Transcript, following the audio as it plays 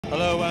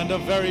Hello and a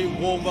very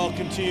warm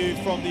welcome to you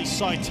from the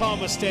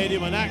Saitama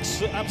Stadium, an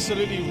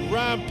absolutely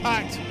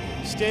ram-packed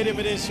stadium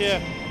it is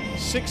here,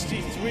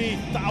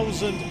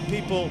 63,000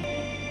 people.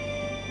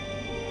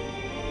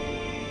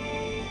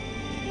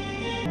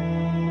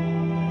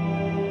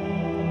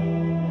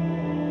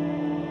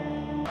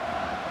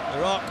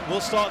 Iraq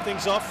will start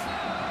things off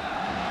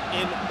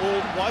in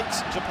all white,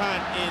 Japan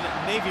in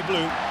navy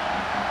blue.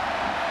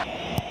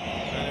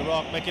 And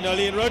Iraq making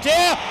early inroads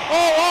here.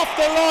 Oh, off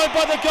the line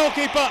by the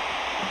goalkeeper.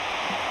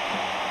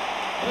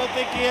 I don't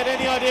think he had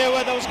any idea where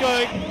that was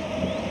going.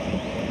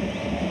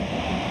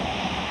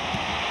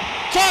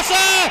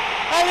 Tossa!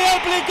 And the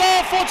opening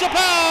goal for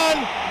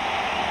Japan!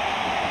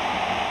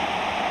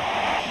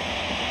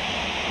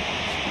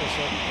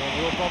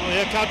 Real problem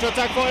here,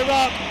 counter-attack for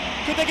Iraq.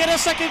 Could they get a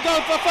second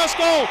goal for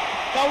first goal?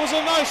 That was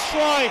a nice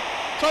try,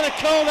 trying to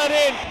curl that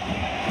in.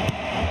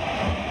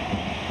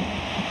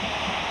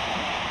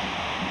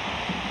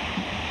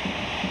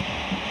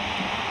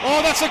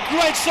 Oh, that's a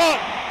great shot!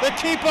 The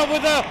keeper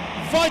with a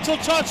vital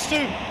touch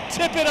to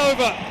tip it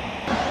over.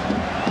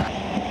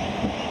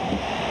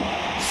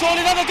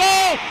 Surely another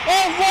goal!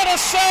 Oh, what a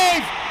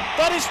save!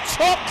 That is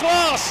top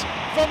class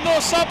from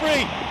Noor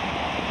Sabri.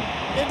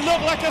 It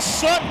looked like a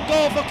certain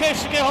goal for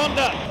Keisuke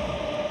Honda.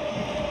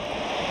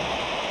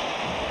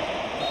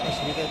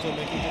 Hideto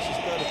making just his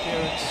third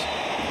appearance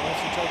in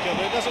FC Tokyo,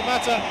 but it doesn't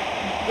matter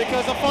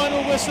because the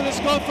final whistle is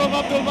gone from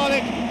Abdul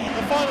Malik.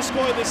 The final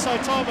score in this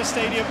Saitama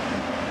Stadium,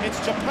 it's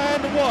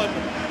Japan 1,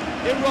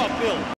 Iraq 0.